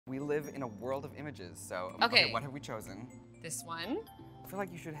We live in a world of images, so Okay. what have we chosen? This one. I feel like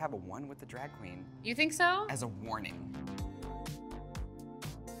you should have a one with the drag queen You think so? as a warning.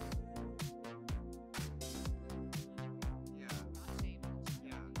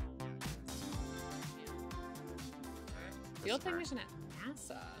 Field technician at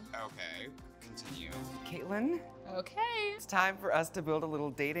NASA. Okay, continue. Katelyn, Okay. it's time for us to build a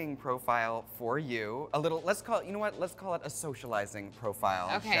little dating profile for you. Let's call it a socializing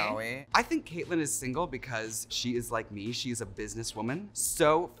profile, Okay. shall we? I think Katelyn is single because she is like me. She's a businesswoman,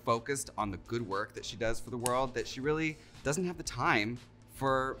 so focused on the good work that she does for the world that she really doesn't have the time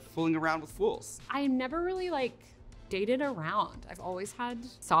for fooling around with fools. I never really dated around. I've always had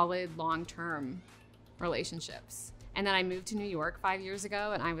solid long-term relationships. And then I moved to New York 5 years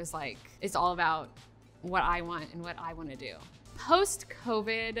ago and I was like, it's all about what I want and what I want to do.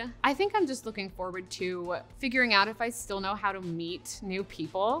 Post-COVID, I think I'm just looking forward to figuring out if I still know how to meet new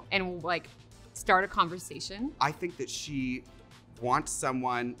people and start a conversation. I think that she wants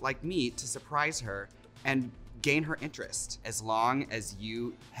someone like me to surprise her and gain her interest. As long as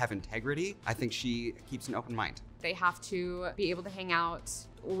you have integrity, I think she keeps an open mind. They have to be able to hang out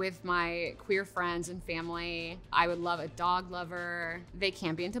with my queer friends and family. I would love a dog lover. They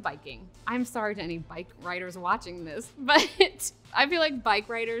can't be into biking. I'm sorry to any bike riders watching this, but I feel like bike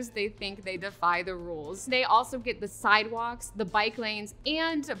riders, they think they defy the rules. They also get the sidewalks, the bike lanes,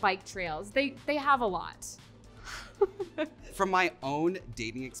 and bike trails. They have a lot. From my own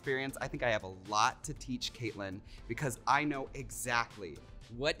dating experience, I think I have a lot to teach Katelyn because I know exactly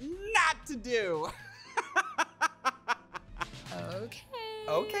what not to do. Okay.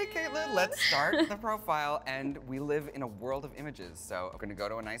 Okay, Katelyn, let's start the profile. And we live in a world of images, so I'm gonna go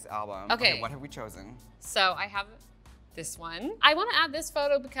to a nice album. Okay. What have we chosen? So I have this one. I want to add this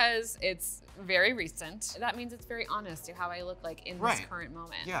photo because it's very recent. That means it's very honest to how I look like in this current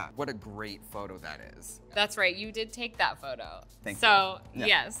moment. Yeah, what a great photo that is. That's right, you did take that photo. Thank you. So, Yeah.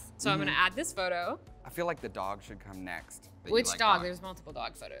 yes. So I'm gonna add this photo. I feel like the dog should come next. that you Which like dog? dogs. There's multiple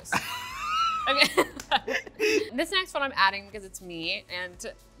dog photos. Okay. This next one I'm adding because it's me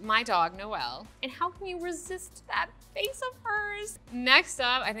and my dog, Noelle. And how can you resist that face of hers? Next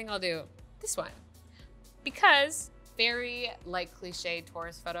up, I think I'll do this one. Because very cliche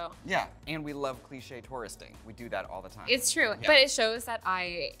tourist photo. Yeah, and we love cliche touristing. We do that all the time. It's true, Yeah. but it shows that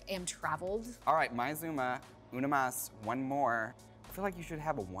I am traveled. All right, Maizuma, una más, one more. I feel like you should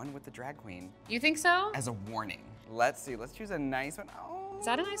have a one with the drag queen You think so? as a warning. Let's see, let's choose a nice one. Oh, Is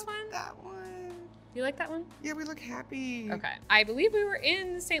that a nice one? That one. You like that one? Yeah, we look happy. Okay. I believe we were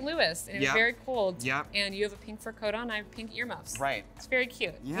in St. Louis and it was Yep. very cold. Yep. And you have a pink fur coat on, I have pink earmuffs. Right. It's very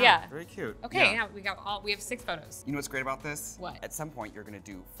cute. Yeah, very cute. Okay, Yeah. yeah, we have 6 photos. You know what's great about this? What? At some point, you're gonna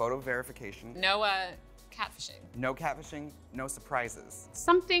do photo verification. No catfishing. No catfishing, no surprises.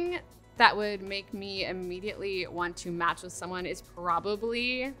 Something that would make me immediately want to match with someone is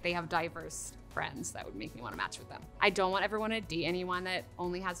probably they have diverse friends that would make me want to match with them. I don't want everyone to date anyone that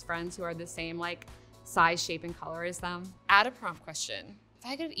only has friends who are the same size, shape, and color as them. Add a prompt question. If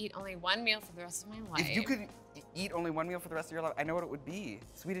I could eat only one meal for the rest of my life. If you could eat only one meal for the rest of your life, I know what it would be.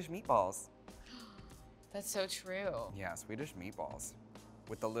 Swedish meatballs. That's so true. Yeah, Swedish meatballs.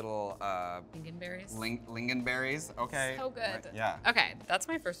 With the little Lingonberries. lingonberries, okay? So good. Right, yeah. Okay, that's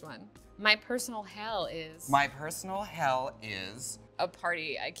my first one. My personal hell is My personal hell is, a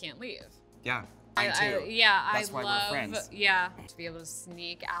party I can't leave. yeah, mine too. That's I why love, we're friends. yeah, to be able to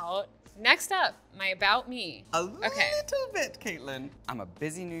sneak out. Next up, my about me. A little bit, Katelyn. I'm a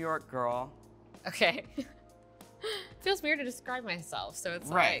busy New York girl. Okay. Feels weird to describe myself, so it's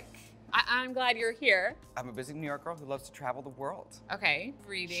Right. I'm glad you're here. I'm a busy New York girl who loves to travel the world. Okay,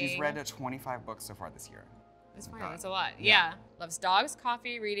 reading. She's read 25 books so far this year. That's Oh my fine, God. that's a lot. Yeah. Yeah. Loves dogs,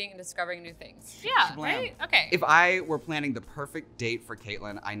 coffee, reading, and discovering new things. Yeah, Shablam. right? Okay. If I were planning the perfect date for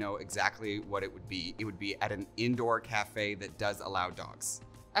Katelyn, I know exactly what it would be. It would be at an indoor cafe that does allow dogs.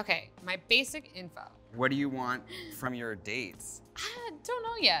 Okay, my basic info. What do you want from your dates? I don't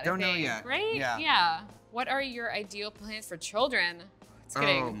know yet. Don't I know think, yet. Right? Yeah. What are ideal ideal plans for children?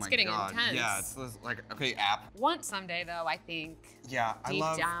 It's getting God. intense. Yeah, it's okay, app. Want someday though, I think. Yeah, I Deep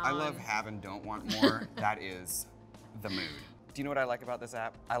love down. have and don't want more. That is the mood. Do you know what I like about this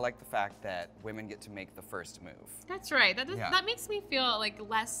app? I like the fact that women get to make the first move. That's right. Yeah. That makes me feel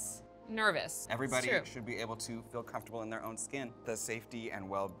less nervous. Everybody It's true. should be able to feel comfortable in their own skin. The Safety and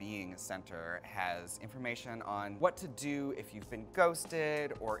Well-Being Center has information on what to do if you've been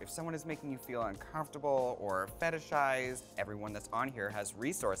ghosted or if someone is making you feel uncomfortable or fetishized. Everyone that's on here has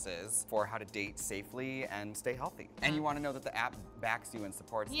resources for how to date safely and stay healthy. And you want to know that the app backs you and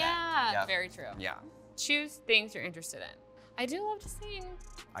supports that. Yeah, Yep. very true. Yeah. Choose things you're interested in. I do love to sing.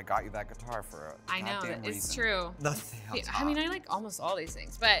 I got you that guitar for a I know, goddamn it's reason. true. I mean, I like almost all these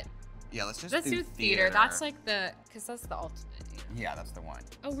things, but yeah, let's just do do theater. That's like because that's the ultimate. Yeah, that's the one.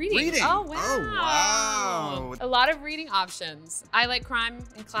 Oh, reading. Reading. Oh, wow. Oh, wow. A lot of reading options. I like crime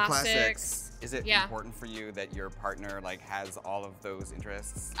and classics. Is it important for you that your partner like has all of those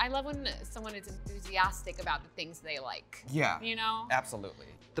interests? I love when someone is enthusiastic about the things they like. Yeah. You know? Absolutely.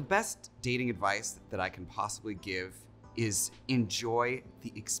 The best dating advice that I can possibly give is enjoy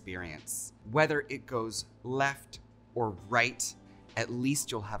the experience. Whether it goes left or right, at least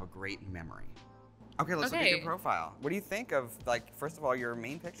you'll have a great memory. Okay, let's look at your profile. What do you think of, like, first of all, your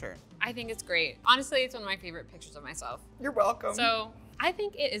main picture? I think it's great. Honestly, it's one of my favorite pictures of myself. You're welcome. So I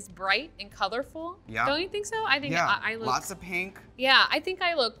think it is bright and colorful. Yeah. Don't you think so? I think I look. Lots of pink. Yeah, I think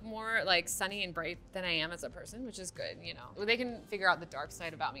I look more like sunny and bright than I am as a person, which is good, you know. They can figure out the dark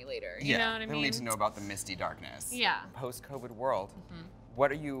side about me later. You know what I mean? They don't need to know about the misty darkness. Yeah. Post-COVID world.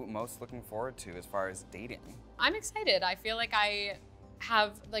 What are you most looking forward to as far as dating? I'm excited. I feel like I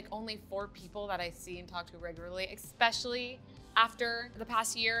have like only 4 people that I see and talk to regularly, especially after the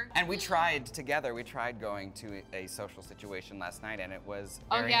past year. And we tried together, going to a social situation last night, and it was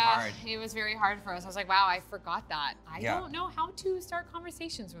very hard. It was very hard for us. I was like, wow, I forgot that. I Yeah. don't know how to start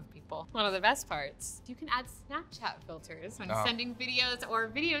conversations with people. One of the best parts, you can add Snapchat filters when sending videos or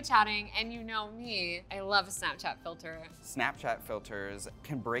video chatting, and you know me, I love a Snapchat filter. Snapchat filters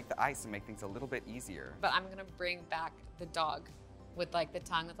can break the ice and make things a little bit easier. But I'm gonna bring back the dog with like the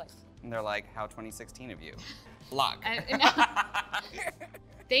tongue with like. And they're like, how 2016 of you. Lock.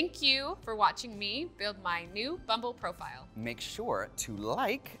 Thank you for watching me build my new Bumble profile. Make sure to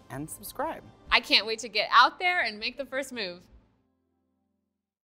like and subscribe. I can't wait to get out there and make the first move.